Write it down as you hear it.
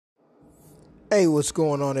Hey, what's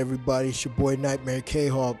going on, everybody? It's your boy Nightmare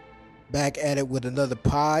K-Hawk back at it with another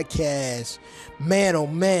podcast. Man, oh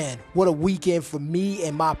man, what a weekend for me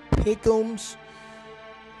and my pick'ems.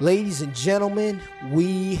 Ladies and gentlemen,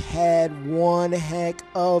 we had one heck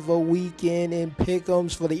of a weekend in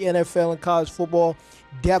pick'ems for the NFL and college football.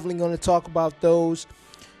 Definitely going to talk about those.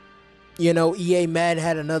 You know, EA Madden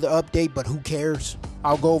had another update, but who cares?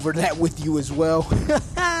 I'll go over that with you as well.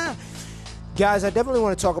 Guys, I definitely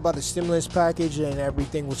want to talk about the stimulus package and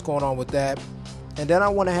everything, what's going on with that. And then I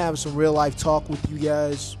want to have some real life talk with you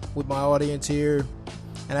guys, with my audience here.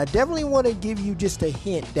 And I definitely want to give you just a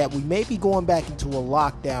hint that we may be going back into a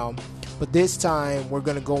lockdown, but this time we're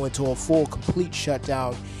going to go into a full, complete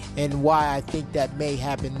shutdown and why I think that may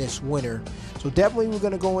happen this winter. So definitely we're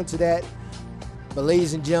going to go into that. But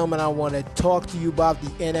ladies and gentlemen, I want to talk to you about the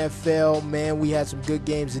NFL. Man, we had some good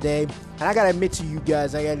games today. And I got to admit to you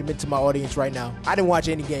guys, I got to admit to my audience right now, I didn't watch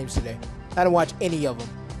any games today. I didn't watch any of them.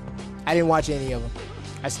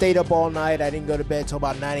 I stayed up all night. I didn't go to bed until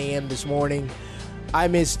about 9 a.m. this morning. I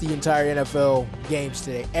missed the entire NFL games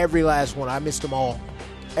today. Every last one. I missed them all.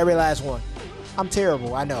 Every last one. I'm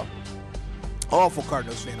terrible, I know. Awful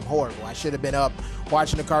Cardinals fan. I'm horrible. I should have been up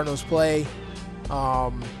watching the Cardinals play.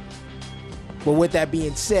 But with that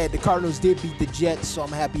being said, the Cardinals did beat the Jets, so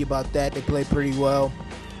I'm happy about that. They played pretty well.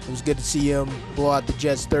 It was good to see them blow out the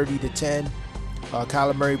Jets 30-10.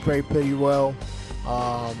 Kyler Murray played pretty well.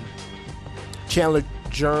 Chandler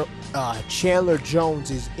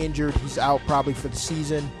Jones is injured. He's out probably for the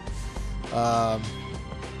season.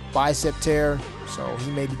 Bicep tear, so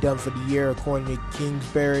he may be done for the year according to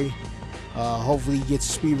Kingsbury. Hopefully he gets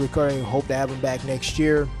a speed recovery. Hope to have him back next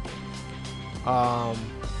year.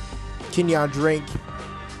 Kenyon Drake,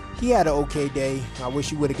 he had an okay day. I wish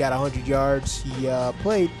he would have got 100 yards. He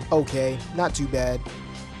played okay, not too bad.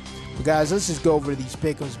 But guys, let's just go over these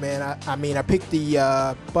pick'ems, man. I picked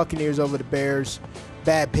the Buccaneers over the Bears.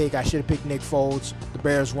 Bad pick. I should have picked Nick Foles. The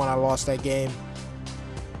Bears won. I lost that game.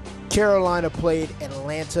 Carolina played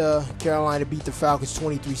Atlanta. Carolina beat the Falcons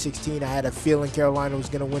 23-16. I had a feeling Carolina was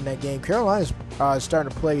going to win that game. Carolina's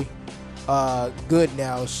starting to play good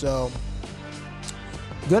now, so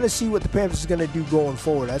going to see what the Panthers are going to do going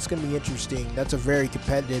forward. That's going to be interesting. That's a very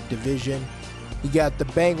competitive division. We got the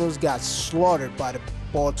Bengals got slaughtered by the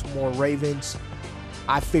Baltimore Ravens.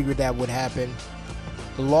 I figured that would happen.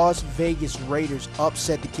 The Las Vegas Raiders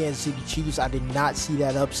upset the Kansas City Chiefs. I did not see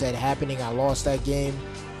that upset happening. I lost that game.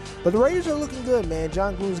 But the Raiders are looking good, man.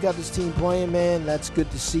 John Gruden's got this team playing, man. That's good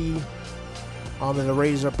to see. And the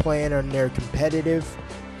Raiders are playing and they're competitive.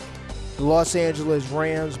 The Los Angeles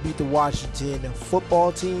Rams beat the Washington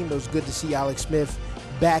football team. It was good to see Alex Smith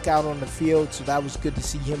back out on the field. So that was good to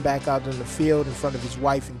see him back out on the field in front of his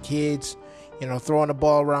wife and kids. You know, throwing the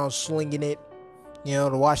ball around, slinging it. You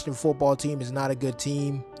know, the Washington football team is not a good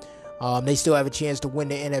team. They still have a chance to win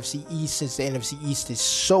the NFC East since the NFC East is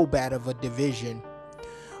so bad of a division.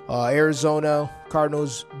 Arizona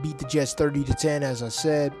Cardinals beat the Jets 30-10, as I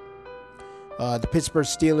said. The Pittsburgh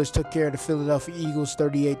Steelers took care of the Philadelphia Eagles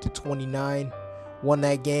 38-29. Won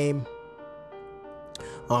that game.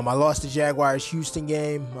 I lost the Jaguars-Houston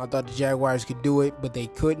game. I thought the Jaguars could do it, but they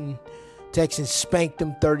couldn't. Texans spanked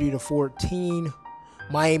them 30-14.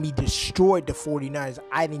 Miami destroyed the 49ers.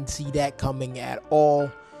 I didn't see that coming at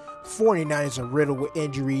all. 49ers are riddled with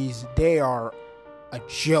injuries. They are a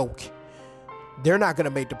joke. They're not going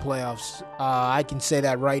to make the playoffs. I can say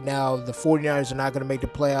that right now. The 49ers are not going to make the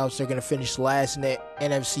playoffs. They're going to finish last in the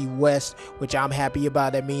NFC West, which I'm happy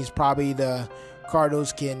about. That means probably the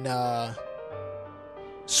Cardinals can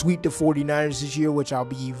sweep the 49ers this year, which I'll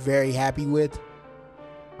be very happy with.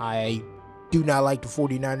 I do not like the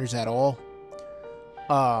 49ers at all.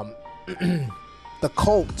 The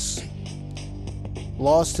Colts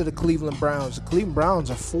lost to the Cleveland Browns. The Cleveland Browns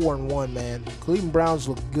are 4-1, man. The Cleveland Browns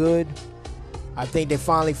look good. I think they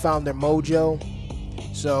finally found their mojo.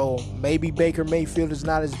 So maybe Baker Mayfield is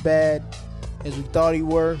not as bad as we thought he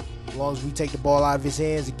were. As long as we take the ball out of his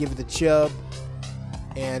hands and give it to Chubb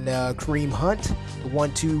and Kareem Hunt, the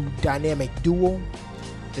 1-2 dynamic duo.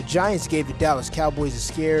 The Giants gave the Dallas Cowboys a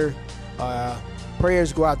scare.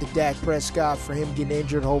 Prayers go out to Dak Prescott for him getting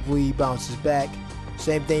injured. Hopefully he bounces back.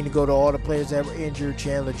 Same thing to go to all the players that were injured.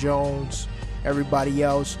 Chandler Jones, everybody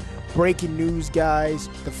else. Breaking news, guys.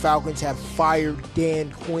 The Falcons have fired Dan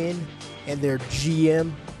Quinn and their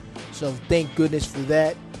GM. So thank goodness for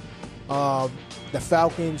that. The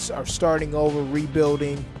Falcons are starting over,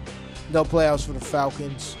 rebuilding. No playoffs for the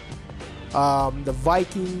Falcons. The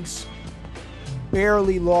Vikings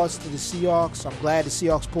barely lost to the Seahawks. I'm glad the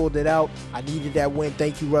Seahawks pulled it out. I needed that win.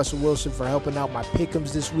 Thank you, Russell Wilson, for helping out my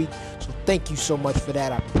pick'ems this week. So thank you so much for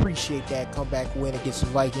that. I appreciate that comeback win against the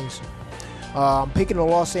Vikings. I'm picking the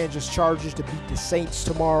Los Angeles Chargers to beat the Saints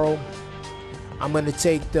tomorrow. I'm going to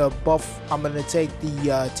take the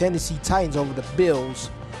Tennessee Titans over the Bills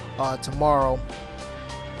tomorrow.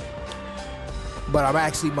 But I'm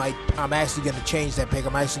actually going to change that pick.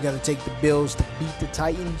 I'm actually going to take the Bills to beat the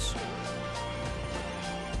Titans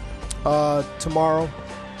tomorrow.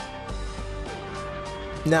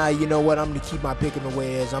 Nah, you know what? I'm going to keep my pick in the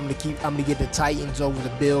way it is. I'm going to get the Titans over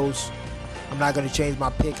the Bills. I'm not going to change my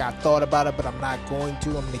pick. I thought about it, but I'm not going to.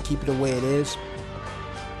 I'm going to keep it the way it is.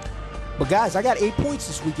 But guys, I got 8 points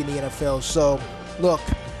this week in the NFL. So, look,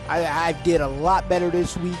 I did a lot better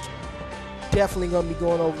this week. Definitely going to be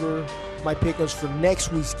going over my pickers for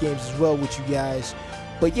next week's games as well with you guys.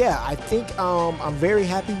 But yeah, I think I'm very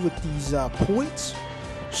happy with these points.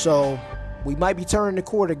 So we might be turning the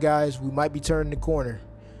corner, guys. We might be turning the corner.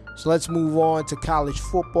 So let's move on to college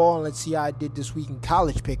football, and let's see how I did this week in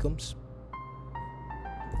college pick'ems.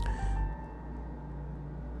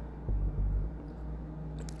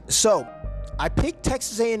 So I picked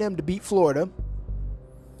Texas A&M to beat Florida.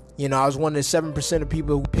 You know, I was one of the 7% of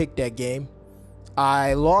people who picked that game.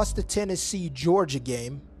 I lost the Tennessee-Georgia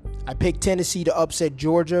game. I picked Tennessee to upset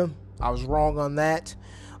Georgia. I was wrong on that.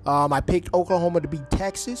 I picked Oklahoma to beat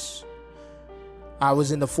Texas. I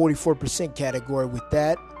was in the 44% category with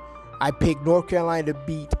that. I picked North Carolina to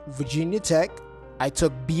beat Virginia Tech. I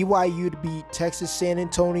took BYU to beat Texas San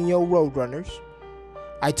Antonio Roadrunners.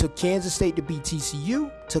 I took Kansas State to beat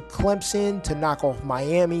TCU. Took Clemson to knock off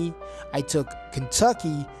Miami. I took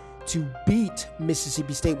Kentucky to beat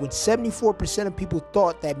Mississippi State when 74% of people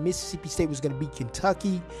thought that Mississippi State was going to beat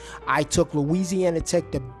Kentucky. I took Louisiana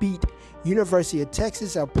Tech to beat University of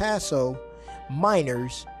Texas El Paso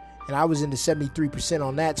Miners, and I was in the 73%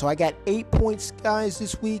 on that. So I got 8 points, guys,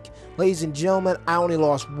 this week. Ladies and gentlemen, I only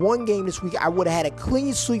lost one game this week. I would have had a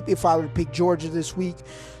clean sweep if I would have picked Georgia this week.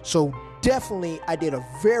 So definitely, I did a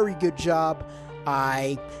very good job.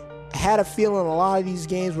 I had a feeling a lot of these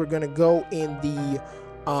games were going to go in the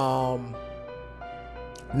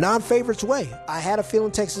non-favorites way. I had a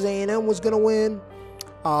feeling Texas A&M was going to win.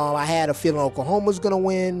 I had a feeling Oklahoma was going to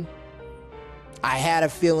win. I had a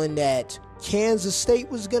feeling that Kansas State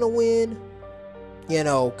was going to win. You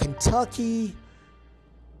know, Kentucky,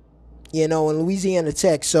 you know, and Louisiana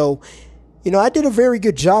Tech. So, you know, I did a very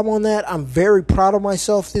good job on that. I'm very proud of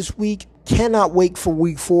myself this week. Cannot wait for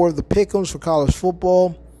week 4 of the pick'ems for college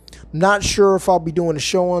football. Not sure if I'll be doing a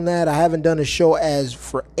show on that. I haven't done a show as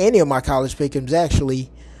for any of my college pick'ems, actually.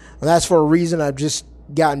 And that's for a reason. I've just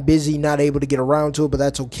gotten busy, not able to get around to it, but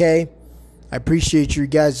that's okay. I appreciate you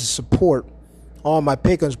guys' support on my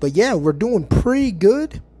pick'ems. But yeah, we're doing pretty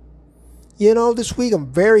good. You know, this week I'm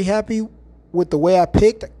very happy with the way I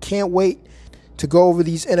picked. I can't wait to go over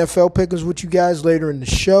these NFL pick'ems with you guys later in the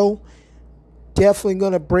show. Definitely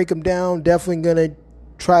going to break them down. Definitely going to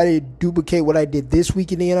try to duplicate what I did this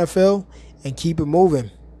week in the NFL and keep it moving.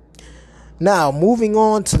 Now, moving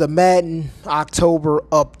on to the Madden October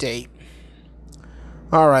update.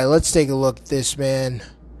 All right, let's take a look at this, man.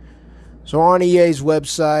 So on EA's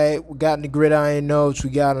website, we got in the Gridiron Notes,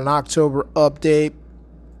 we got an October update.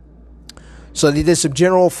 So they did some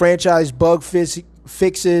general franchise bug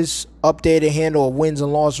fixes, updated handle of wins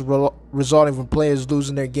and losses resulting from players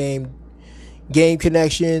losing their game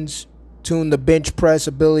connections, tune the bench press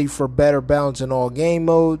ability for better balance in all game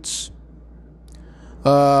modes.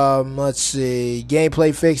 Let's see.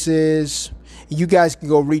 Gameplay fixes. You guys can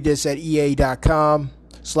go read this at ea.com/Madden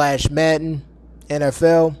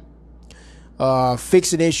NFL.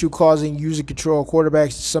 Fix an issue causing user control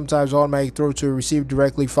quarterbacks to sometimes automatically throw to a receiver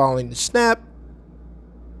directly following the snap.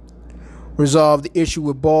 Resolve the issue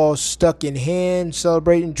with balls stuck in hand,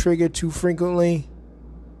 celebrating trigger too frequently.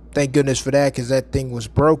 Thank goodness for that, because that thing was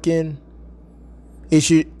broken.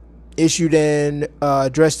 Issued and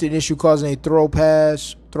addressed an issue causing a thrown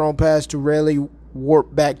pass to rarely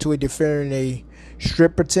warp back to a defender in a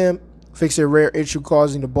strip attempt. Fix a rare issue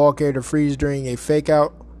causing the ball carrier to freeze during a fake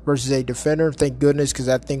out versus a defender. Thank goodness, because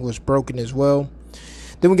that thing was broken as well.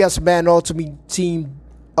 Then we got some Madden Ultimate Team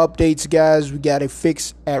updates, guys. We got a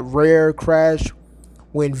fix at rare crash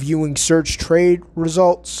when viewing search trade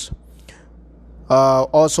results.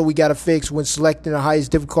 Also, we got a fix when selecting the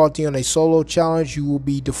highest difficulty on a solo challenge. You will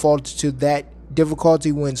be defaulted to that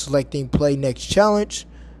difficulty when selecting play next challenge.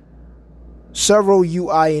 Several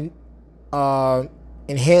UI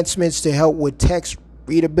enhancements to help with text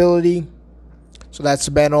readability. So that's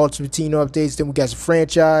the Madden Ultimate Team updates. Then we got some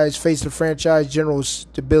franchise, face the franchise, general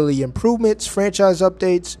stability improvements, franchise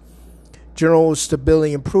updates, general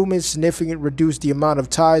stability improvements, significantly reduce the amount of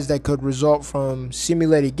ties that could result from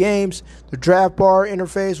simulated games. The draft bar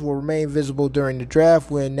interface will remain visible during the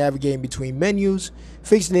draft when navigating between menus.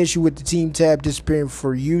 Fix an issue with the team tab disappearing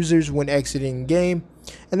for users when exiting the game.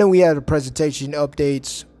 And then we have the presentation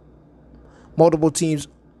updates, multiple teams,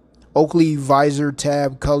 Oakley visor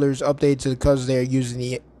tab colors updated because they're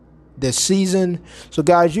using this season. So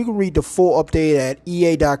guys, you can read the full update at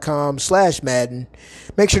ea.com/Madden.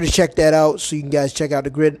 Make sure to check that out so you can guys check out the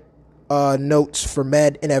grid notes for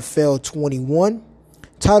Madden NFL 21.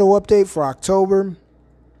 Title update for October.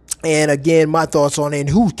 And again, my thoughts on it. And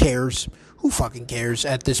who cares? Who fucking cares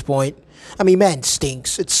at this point? I mean, Madden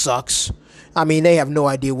stinks. It sucks. I mean, they have no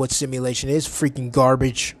idea what simulation is. Freaking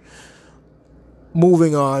garbage.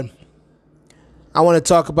 Moving on. I want to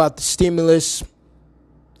talk about the stimulus,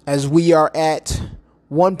 as we are at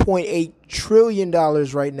 $1.8 trillion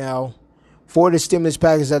right now for the stimulus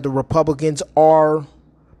package that the Republicans are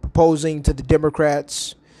proposing to the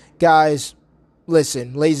Democrats. Guys,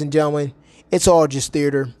 listen, ladies and gentlemen, it's all just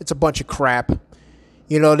theater. It's a bunch of crap.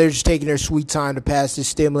 You know, they're just taking their sweet time to pass this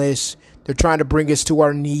stimulus. They're trying to bring us to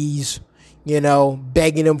our knees, you know,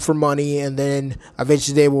 begging them for money, and then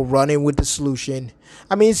eventually they will run in with the solution.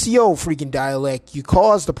 I mean, it's the old freaking dialect. You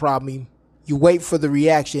cause the problem, you wait for the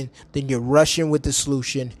reaction, then you're rushing with the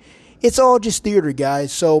solution. It's all just theater,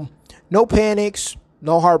 guys. So no panics,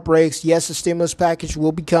 no heartbreaks. Yes, the stimulus package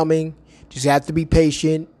will be coming. Just have to be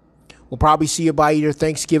patient. We'll probably see it by either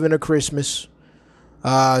Thanksgiving or Christmas.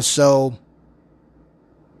 So,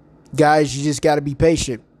 guys, you just got to be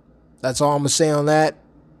patient. That's all I'm going to say on that.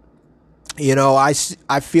 You know, I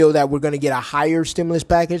feel that we're going to get a higher stimulus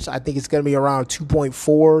package. I think it's going to be around 2.4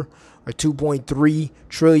 or $2.3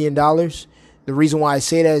 trillion. The reason why I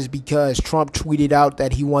say that is because Trump tweeted out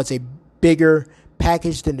that he wants a bigger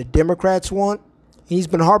package than the Democrats want. He's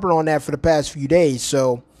been harping on that for the past few days.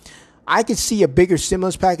 So I could see a bigger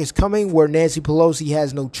stimulus package coming where Nancy Pelosi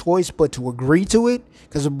has no choice but to agree to it,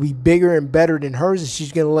 because it will be bigger and better than hers, and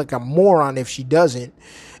she's going to look a moron if she doesn't.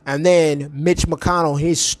 And then Mitch McConnell,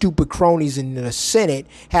 his stupid cronies in the Senate,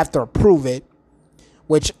 have to approve it,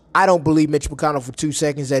 which I don't believe Mitch McConnell for 2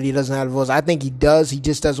 seconds that he doesn't have the votes. I think he does. He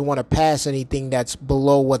just doesn't want to pass anything that's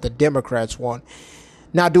below what the Democrats want.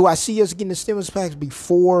 Now, do I see us getting the stimulus package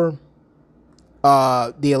before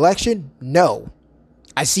the election? No.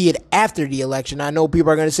 I see it after the election. I know people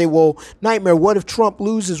are going to say, well, Nightmare, what if Trump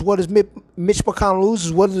loses? What if Mitch McConnell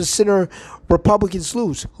loses? What if the center Republicans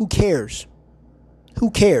lose? Who cares? Who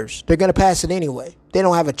cares? They're going to pass it anyway. They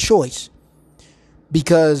don't have a choice,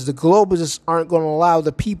 because the globalists aren't going to allow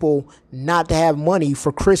the people not to have money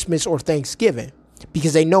for Christmas or Thanksgiving,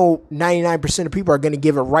 because they know 99% of people are going to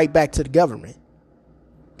give it right back to the government.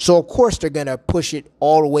 So, of course, they're going to push it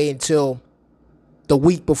all the way until the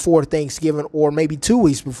week before Thanksgiving, or maybe 2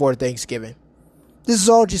 weeks before Thanksgiving. This is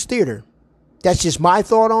all just theater. That's just my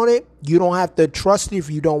thought on it. You don't have to trust it if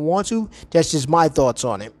you don't want to. That's just my thoughts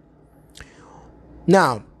on it.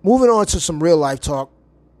 Now, moving on to some real life talk.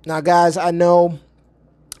 Now, guys, I know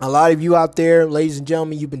a lot of you out there, ladies and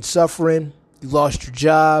gentlemen, you've been suffering. You lost your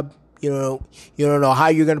job. You don't know how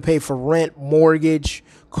you're going to pay for rent, mortgage,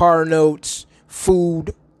 car notes,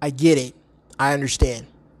 food. I get it. I understand.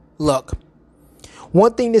 Look,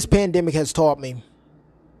 one thing this pandemic has taught me,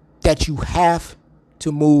 that you have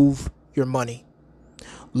to move your money.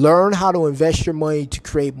 Learn how to invest your money to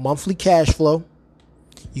create monthly cash flow.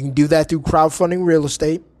 You can do that through crowdfunding real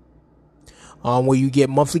estate, where you get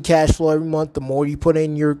monthly cash flow every month. The more you put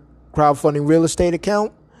in your crowdfunding real estate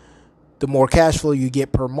account, the more cash flow you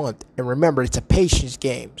get per month. And remember, it's a patience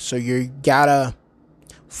game. So you got to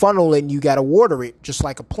funnel it and you got to water it just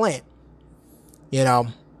like a plant. You know,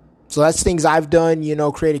 so that's things I've done,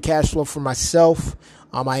 created cash flow for myself.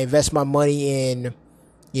 I invest my money in,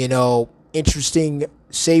 interesting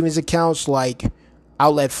savings accounts like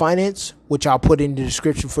Outlet Finance, which I'll put in the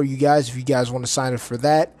description for you guys if you guys want to sign up for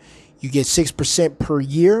that. You get 6% per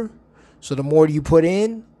year. So the more you put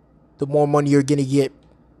in, the more money you're going to get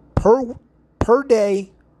per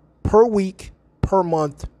day, per week, per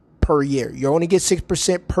month, per year. You only get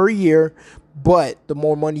 6% per year, but the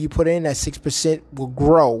more money you put in, that 6% will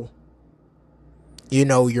grow,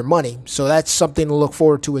 your money. So that's something to look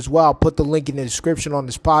forward to as well. I'll put the link in the description on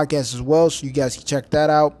this podcast as well, so you guys can check that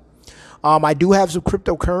out. I do have some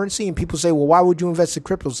cryptocurrency, and people say, well, why would you invest in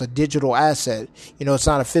crypto? It's a digital asset. It's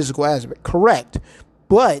not a physical asset. Correct.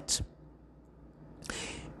 But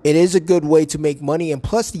it is a good way to make money. And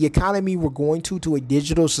plus, the economy we're going to a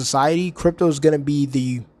digital society, crypto is going to be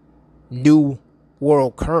the new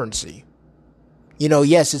world currency.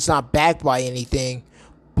 Yes, it's not backed by anything,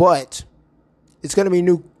 but it's going to be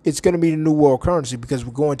new. It's going to be the new world currency because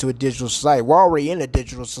we're going to a digital society. We're already in a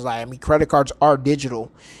digital society. I mean, credit cards are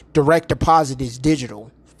digital. Direct deposit is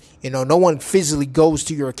digital. No one physically goes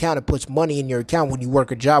to your account and puts money in your account when you work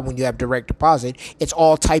a job, when you have direct deposit. It's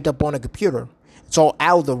all typed up on a computer. It's all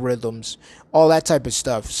algorithms, all that type of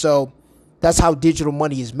stuff. So that's how digital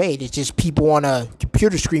money is made. It's just people on a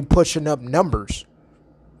computer screen pushing up numbers.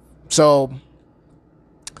 So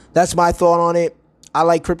that's my thought on it. I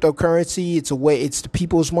like cryptocurrency. It's the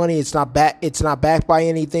people's money. It's not backed by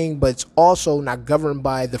anything, but it's also not governed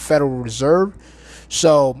by the Federal Reserve.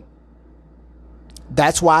 So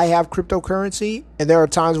that's why I have cryptocurrency. And there are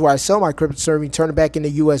times where I sell my cryptocurrency, turn it back into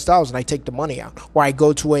US dollars, and I take the money out. Or I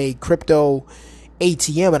go to a crypto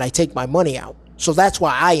ATM and I take my money out. So that's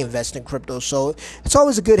why I invest in crypto. So it's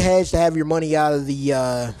always a good hedge to have your money out of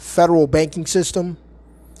the federal banking system.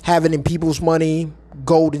 Have it in people's money.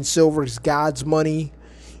 Gold and silver is God's money.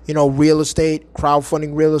 Real estate,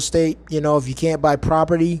 crowdfunding real estate. If you can't buy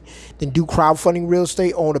property, then do crowdfunding real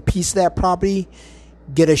estate. Own a piece of that property.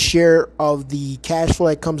 Get a share of the cash flow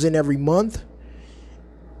that comes in every month.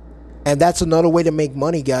 And that's another way to make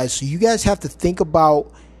money, guys. So you guys have to think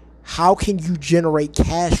about how can you generate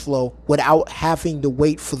cash flow without having to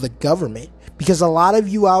wait for the government. Because a lot of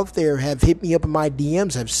you out there have hit me up in my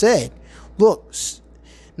DMs, have said, look,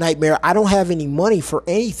 Nightmare, I don't have any money for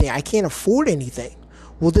anything. I can't afford anything.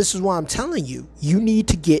 Well, this is why I'm telling you. You need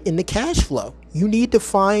to get into cash flow. You need to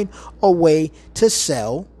find a way to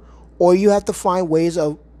sell, or you have to find ways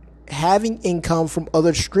of having income from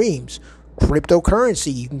other streams.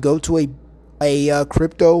 Cryptocurrency. You can go to a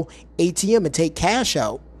crypto ATM and take cash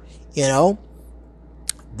out.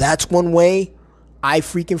 That's one way I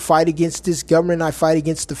freaking fight against this government. I fight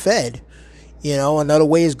against the Fed. Another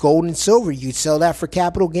way is gold and silver. You sell that for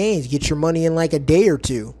capital gains. Get your money in like a day or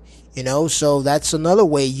two. So that's another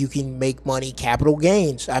way you can make money, capital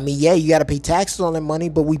gains. I mean, yeah, you got to pay taxes on that money,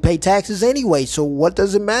 but we pay taxes anyway. So what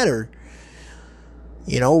does it matter?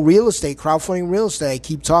 Real estate, crowdfunding real estate. I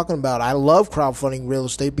keep talking about. I love crowdfunding real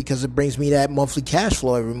estate because it brings me that monthly cash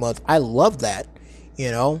flow every month. I love that.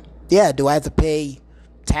 Yeah, do I have to pay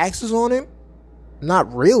taxes on it?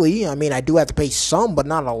 Not really. I mean, I do have to pay some, but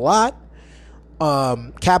not a lot.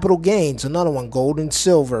 Capital gains, another one, gold and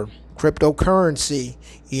silver, cryptocurrency,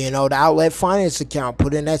 the outlet finance account,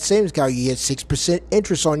 put in that savings account, you get 6%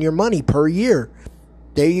 interest on your money per year.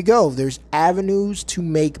 There you go. There's avenues to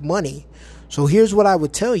make money. So here's what I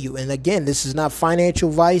would tell you. And again, this is not financial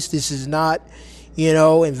advice. This is not,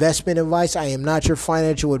 investment advice. I am not your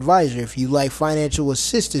financial advisor. If you like financial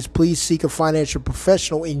assistance, please seek a financial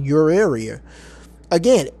professional in your area.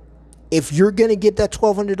 Again, if you're going to get that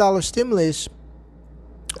 $1,200 stimulus,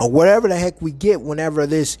 or whatever the heck we get whenever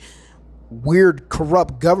this weird,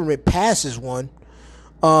 corrupt government passes one,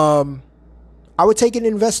 I would take it and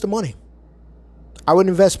invest the money. I would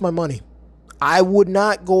invest my money. I would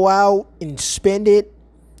not go out and spend it.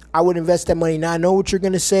 I would invest that money. Now, I know what you're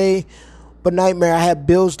going to say, but Nightmare, I have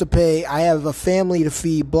bills to pay. I have a family to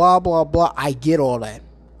feed, blah, blah, blah. I get all that.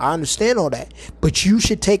 I understand all that. But you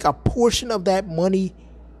should take a portion of that money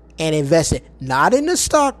and invest it. Not in the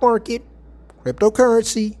stock market.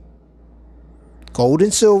 Cryptocurrency, gold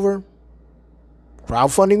and silver,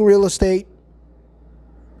 crowdfunding real estate,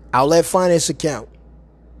 outlet finance account.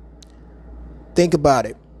 Think about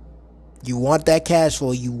it. You want that cash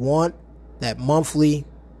flow. You want that monthly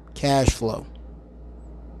cash flow.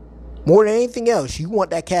 More than anything else, you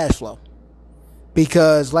want that cash flow.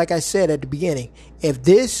 Because, like I said at the beginning, if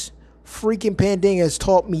this freaking pandemic has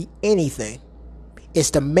taught me anything,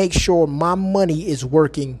 it's to make sure my money is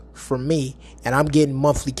working for me and I'm getting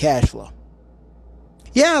monthly cash flow.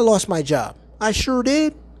 Yeah, I lost my job. I sure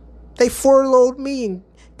did. They furloughed me and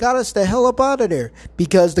got us the hell up out of there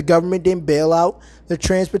because the government didn't bail out the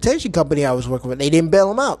transportation company I was working with. They didn't bail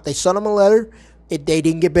them out. They sent them a letter. They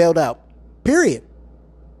didn't get bailed out. Period.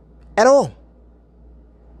 At all.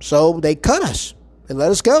 So they cut us. They let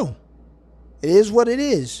us go. It is what it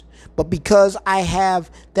is. But because I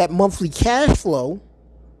have that monthly cash flow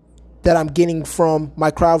that I'm getting from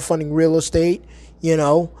my crowdfunding real estate,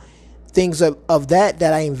 things of that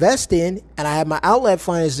I invest in, and I have my outlet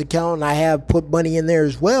finance account and I have put money in there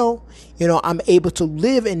as well, I'm able to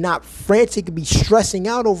live and not frantically be stressing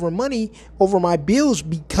out over money, over my bills,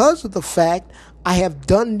 because of the fact I have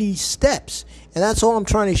done these steps. And that's all I'm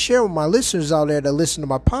trying to share with my listeners out there that listen to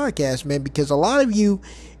my podcast, man, because a lot of you,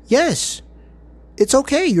 yes, it's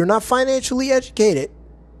okay. You're not financially educated.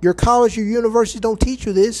 Your college, your university don't teach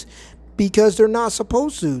you this. because they're not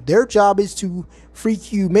supposed to. Their job is to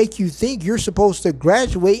freak you, make you think you're supposed to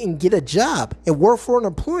graduate and get a job and work for an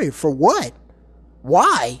employer. For what?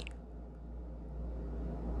 Why?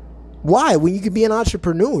 Why? When you could be an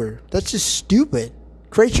entrepreneur. That's just stupid.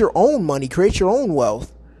 Create your own money. Create your own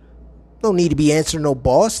wealth. No need to be answering no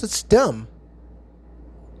boss. That's dumb.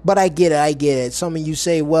 But I get it. Some of you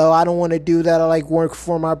say, well, I don't want to do that. I like work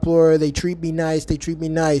for my employer. They treat me nice.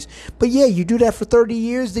 But yeah, you do that for 30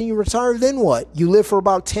 years, then you retire, then what? You live for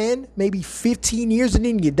about 10, maybe 15 years, and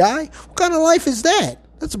then you die? What kind of life is that?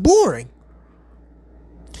 That's boring.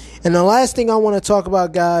 And the last thing I want to talk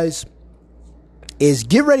about, guys, is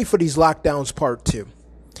get ready for these lockdowns part 2.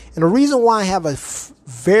 And the reason why I have a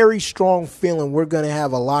very strong feeling we're going to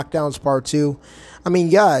have a lockdowns part 2,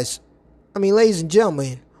 guys, ladies and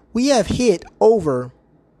gentlemen, we have hit over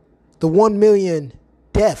the 1 million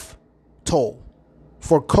death toll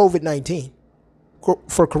for COVID-19,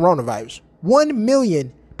 for coronavirus. 1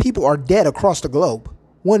 million people are dead across the globe.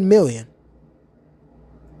 1 million.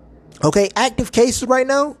 Okay, active cases right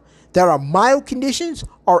now that are mild conditions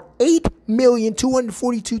are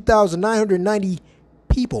 8,242,990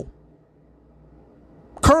 people.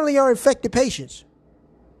 Currently are infected patients.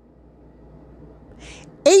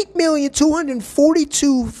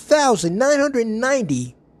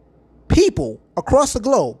 8,242,990 people across the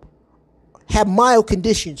globe have mild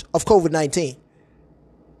conditions of COVID-19.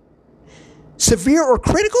 Severe or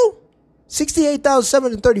critical,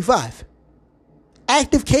 68,735.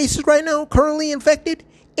 Active cases right now, currently infected,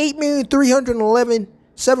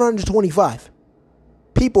 8,311,725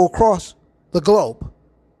 people across the globe.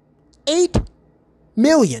 8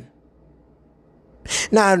 million.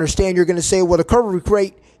 Now, I understand you're going to say, well, the recovery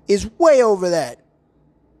rate is way over that.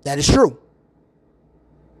 That is true.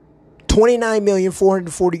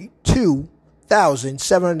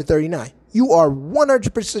 29,442,739. You are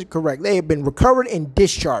 100% correct. They have been recovered and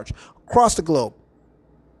discharged across the globe.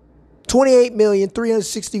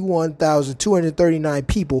 28,361,239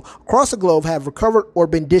 people across the globe have recovered or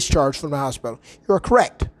been discharged from the hospital. You are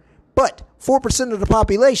correct. But 4% of the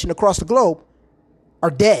population across the globe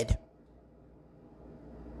are dead.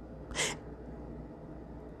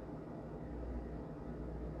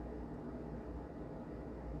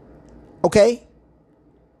 Okay?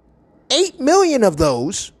 8 million of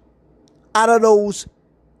those, out of those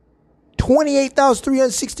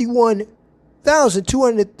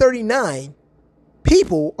 28,361,239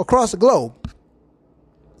 people across the globe,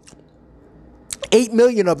 8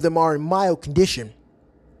 million of them are in mild condition.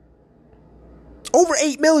 Over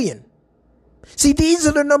 8 million. See, these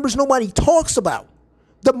are the numbers nobody talks about.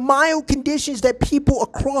 The mild conditions that people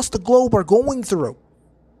across the globe are going through.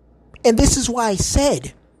 And this is why I'm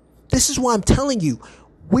telling you,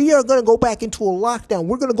 we are going to go back into a lockdown.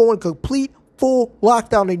 We're going to go in complete, full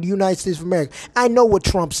lockdown in the United States of America. I know what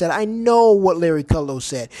Trump said. I know what Larry Kudlow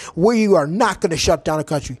said. We are not going to shut down the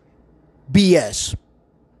country. BS.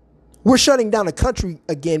 We're shutting down the country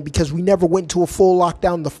again because we never went into a full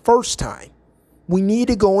lockdown the first time. We need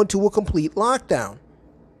to go into a complete lockdown.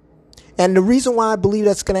 And the reason why I believe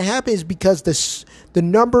that's going to happen is because the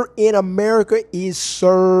number in America is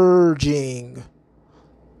surging.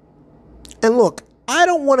 And look, I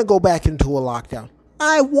don't want to go back into a lockdown.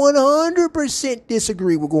 I 100%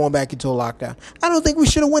 disagree with going back into a lockdown. I don't think we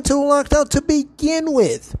should have went to a lockdown to begin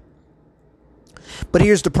with. But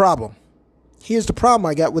here's the problem. Here's the problem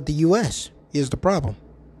I got with the U.S. Here's the problem.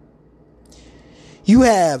 You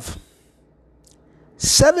have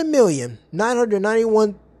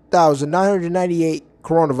 7,991,998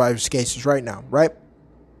 coronavirus cases right now, right?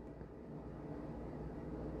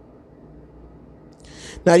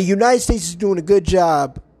 Now, the United States is doing a good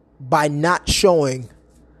job by not showing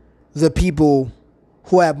the people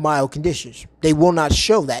who have mild conditions. They will not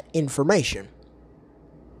show that information.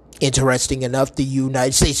 Interesting enough, the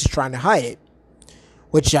United States is trying to hide it,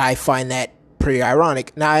 which I find that pretty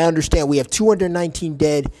ironic. Now, I understand we have 219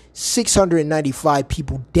 dead, 695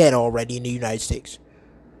 people dead already in the United States.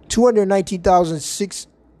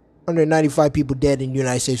 219,695 people dead in the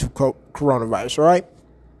United States with coronavirus, all right?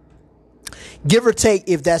 Give or take,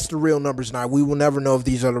 if that's the real numbers now, we will never know if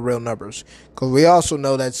these are the real numbers. Because we also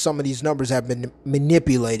know that some of these numbers have been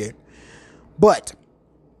manipulated. But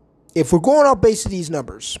if we're going off base of these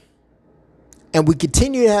numbers, and we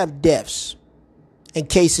continue to have deaths and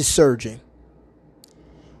cases surging,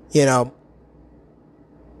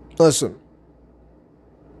 listen,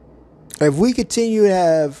 if we continue to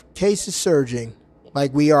have cases surging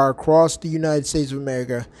like we are across the United States of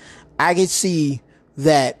America, I can see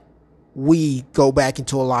that we go back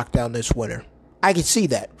into a lockdown this winter. I can see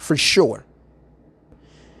that for sure.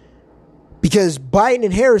 Because Biden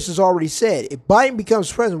and Harris has already said, if Biden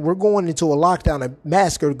becomes president, we're going into a lockdown and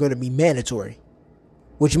masks are going to be mandatory.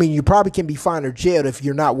 Which means you probably can be fined or jailed if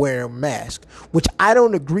you're not wearing a mask. Which I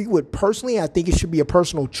don't agree with personally. I think it should be a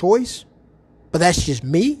personal choice. But that's just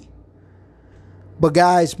me. But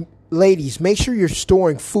guys, ladies, make sure you're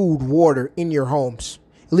storing food, water in your homes.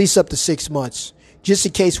 At least up to 6 months. Just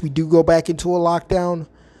in case we do go back into a lockdown.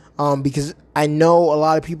 Because I know a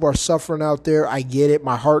lot of people are suffering out there. I get it.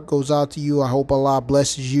 My heart goes out to you. I hope Allah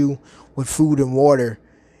blesses you with food and water.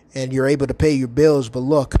 And you're able to pay your bills. But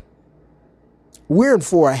look, we're in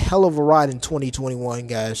for a hell of a ride in 2021,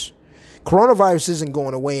 guys. Coronavirus isn't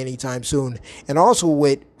going away anytime soon. And also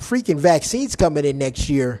with freaking vaccines coming in next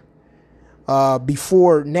year,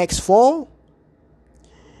 before next fall,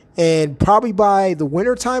 and probably by the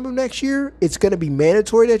winter time of next year, it's going to be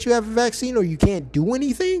mandatory that you have a vaccine or you can't do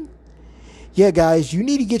anything. Yeah, guys, you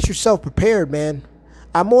need to get yourself prepared, man.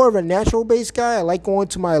 I'm more of a natural-based guy. I like going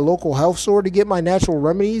to my local health store to get my natural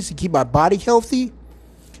remedies to keep my body healthy.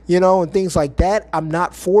 You know, and things like that. I'm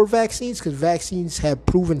not for vaccines because vaccines have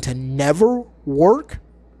proven to never work,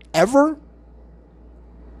 ever.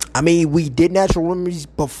 I mean, we did natural remedies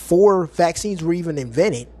before vaccines were even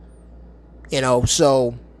invented. You know,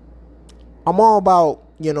 so I'm all about,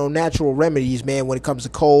 you know, natural remedies, man, when it comes to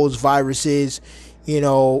colds, viruses, you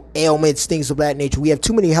know, ailments, things of that nature. We have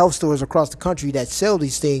too many health stores across the country that sell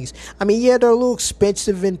these things. I mean, yeah, they're a little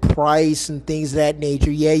expensive in price and things of that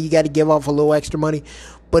nature. Yeah, you got to give off a little extra money.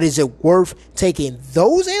 But is it worth taking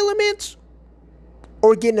those ailments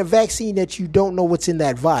or getting a vaccine that you don't know what's in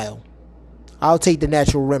that vial? I'll take the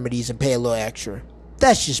natural remedies and pay a little extra.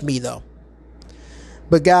 That's just me, though.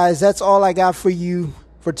 But, guys, that's all I got for you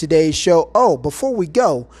for today's show. Oh, before we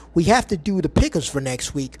go, we have to do the pickers for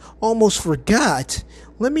next week. Almost forgot.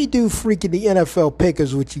 Let me do freaking the NFL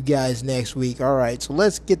pickers with you guys next week. All right, so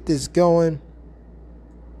let's get this going.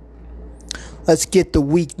 Let's get the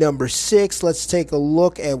week number 6. Let's take a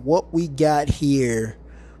look at what we got here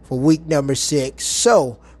for week number 6.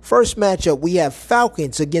 So, first matchup, we have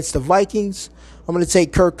Falcons against the Vikings. I'm going to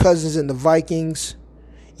take Kirk Cousins and the Vikings.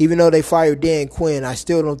 Even though they fired Dan Quinn, I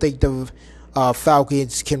still don't think the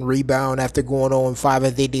Falcons can rebound after going 0-5.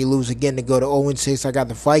 I think they lose again to go to 0-6. I got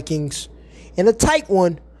the Vikings in a tight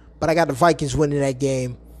one, but I got the Vikings winning that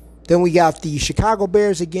game. Then we got the Chicago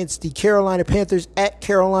Bears against the Carolina Panthers at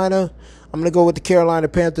Carolina. I'm going to go with the Carolina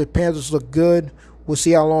Panthers. Panthers look good. We'll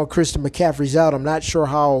see how long Christian McCaffrey's out. I'm not sure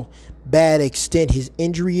how bad extent his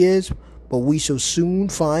injury is, but we shall soon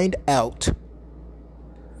find out.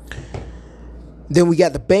 Then we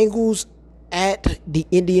got the Bengals at the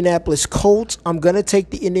Indianapolis Colts. I'm going to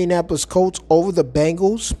take the Indianapolis Colts over the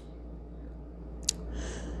Bengals.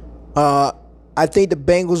 I think the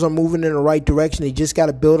Bengals are moving in the right direction. They just got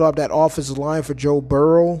to build up that offensive line for Joe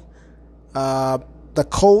Burrow. The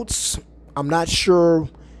Colts, I'm not sure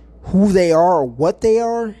who they are or what they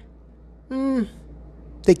are.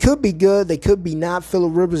 They could be good. They could be not.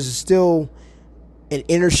 Phillip Rivers is still an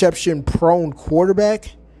interception-prone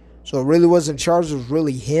quarterback. So it really wasn't Chargers. It was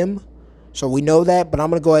really him. So we know that. But I'm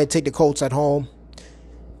going to go ahead and take the Colts at home.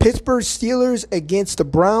 Pittsburgh Steelers against the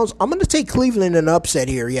Browns. I'm going to take Cleveland in an upset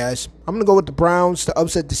here, guys. I'm going to go with the Browns to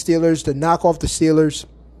upset the Steelers, to knock off the Steelers.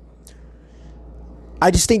 I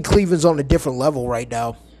just think Cleveland's on a different level right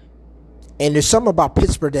now. And there's something about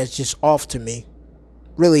Pittsburgh that's just off to me.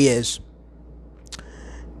 Really is.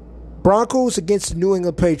 Broncos against the New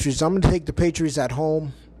England Patriots. I'm going to take the Patriots at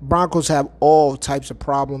home. Broncos have all types of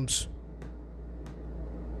problems.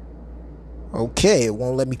 Okay, it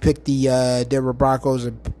won't let me pick the Denver Broncos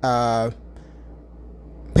and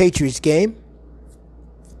Patriots game.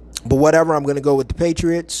 But whatever, I'm going to go with the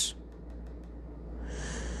Patriots.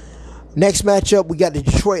 Next matchup, we got the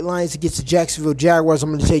Detroit Lions against the Jacksonville Jaguars. I'm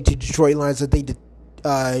going to take the Detroit Lions. I think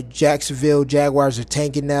the Jacksonville Jaguars are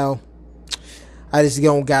tanking now. I just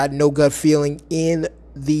don't got no gut feeling in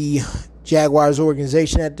the Jaguars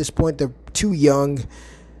organization at this point. They're too young.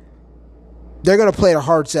 They're going to play their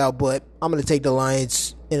hearts out, but I'm going to take the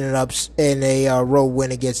Lions in a road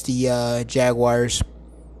win against the Jaguars.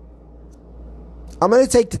 I'm going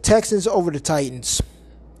to take the Texans over the Titans,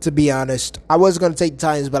 to be honest. I was going to take the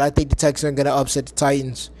Titans, but I think the Texans are going to upset the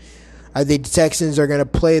Titans. I think the Texans are going to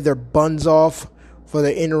play their buns off for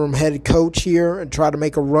their interim head coach here and try to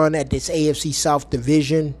make a run at this AFC South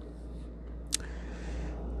division.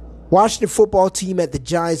 Washington football team at the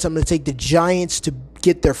Giants. I'm going to take the Giants to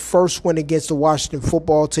get their first win against the Washington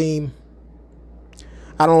football team.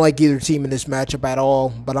 I don't like either team in this matchup at all,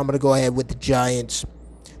 but I'm going to go ahead with the Giants.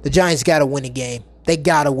 The Giants got to win a game. They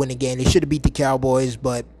got to win a game. They should have beat the Cowboys,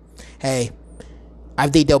 but hey, I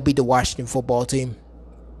think they'll beat the Washington football team.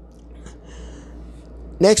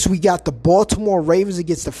 Next, we got the Baltimore Ravens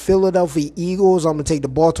against the Philadelphia Eagles. I'm going to take the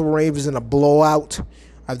Baltimore Ravens in a blowout.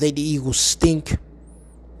 I think the Eagles stink.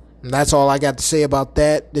 And that's all I got to say about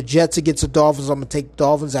that. The Jets against the Dolphins, I'm going to take the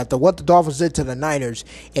Dolphins. After what the Dolphins did to the Niners,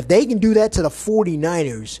 if they can do that to the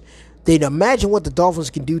 49ers, then imagine what the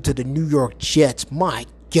Dolphins can do to the New York Jets. My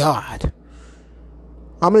God.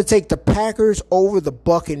 I'm going to take the Packers over the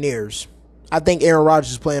Buccaneers. I think Aaron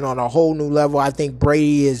Rodgers is playing on a whole new level. I think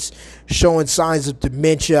Brady is showing signs of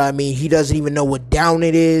dementia. I mean, he doesn't even know what down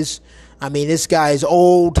it is. I mean, this guy is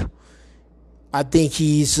old. I think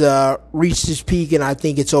he's reached his peak, and I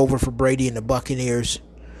think it's over for Brady and the Buccaneers.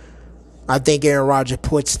 I think Aaron Rodgers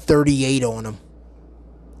puts 38 on him.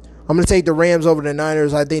 I'm going to take the Rams over the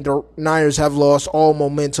Niners. I think the Niners have lost all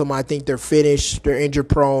momentum. I think they're finished. They're injury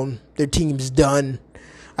prone. Their team's done.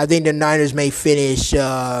 I think the Niners may finish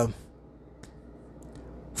 4-12,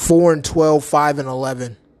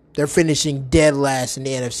 5-11. They're finishing dead last in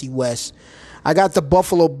the NFC West. I got the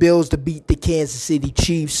Buffalo Bills to beat the Kansas City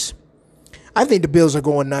Chiefs. I think the Bills are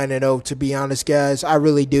going 9-0, to be honest, guys. I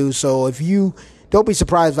really do. So if you don't be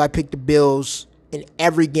surprised if I pick the Bills in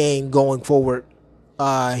every game going forward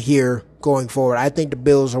going forward. I think the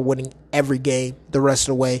Bills are winning every game the rest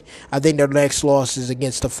of the way. I think their next loss is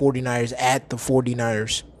against the 49ers at the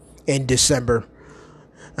 49ers in December.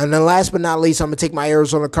 And then last but not least, I'm going to take my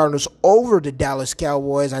Arizona Cardinals over the Dallas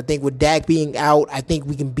Cowboys. I think with Dak being out, I think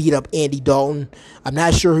we can beat up Andy Dalton. I'm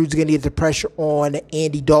not sure who's going to get the pressure on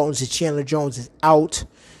Andy Dalton since Chandler Jones is out.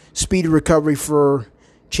 Speedy recovery for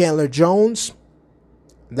Chandler Jones.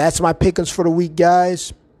 That's my pickings for the week,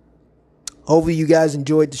 guys. Hopefully you guys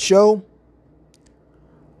enjoyed the show.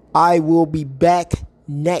 I will be back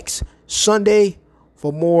next Sunday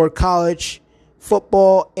for more college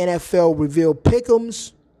football, NFL reveal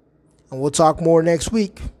pick'ems. And we'll talk more next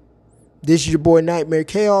week. This is your boy Nightmare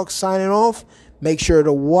K-Hawk signing off. Make sure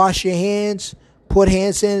to wash your hands, put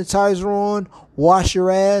hand sanitizer on, wash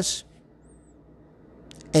your ass,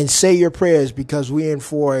 and say your prayers because we're in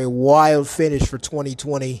for a wild finish for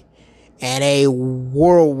 2020 and a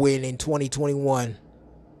whirlwind in 2021.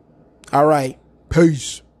 All right.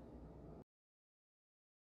 Peace.